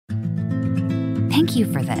Thank you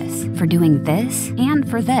for this, for doing this, and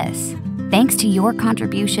for this. Thanks to your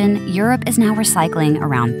contribution, Europe is now recycling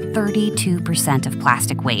around 32% of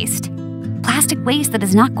plastic waste. Plastic waste that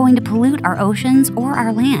is not going to pollute our oceans or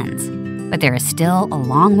our lands. But there is still a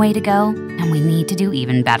long way to go, and we need to do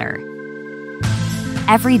even better.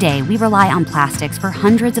 Every day, we rely on plastics for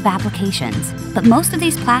hundreds of applications, but most of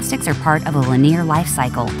these plastics are part of a linear life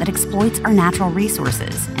cycle that exploits our natural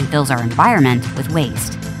resources and fills our environment with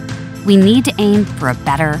waste. We need to aim for a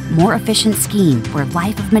better, more efficient scheme where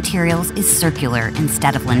life of materials is circular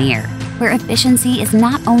instead of linear, where efficiency is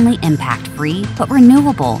not only impact-free, but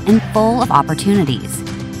renewable and full of opportunities.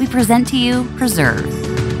 We present to you Preserve.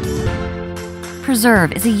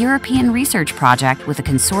 Preserve is a European research project with a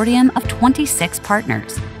consortium of 26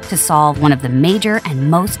 partners to solve one of the major and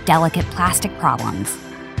most delicate plastic problems: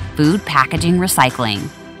 food packaging recycling.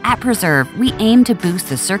 At Preserve, we aim to boost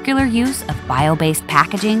the circular use of bio-based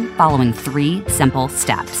packaging following 3 simple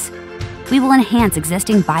steps. We will enhance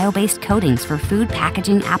existing bio-based coatings for food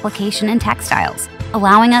packaging application and textiles,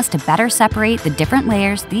 allowing us to better separate the different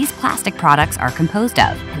layers these plastic products are composed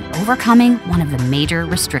of and overcoming one of the major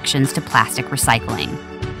restrictions to plastic recycling.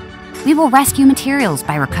 We will rescue materials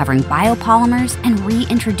by recovering biopolymers and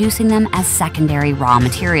reintroducing them as secondary raw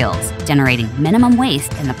materials, generating minimum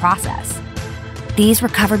waste in the process. These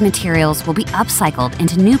recovered materials will be upcycled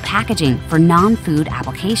into new packaging for non-food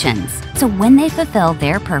applications, so when they fulfill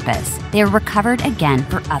their purpose, they are recovered again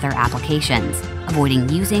for other applications, avoiding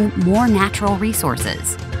using more natural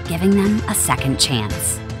resources, giving them a second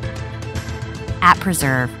chance. At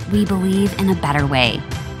Preserve, we believe in a better way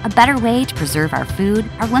to preserve our food,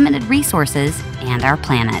 our limited resources, and our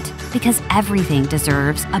planet, because everything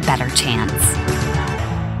deserves a better chance.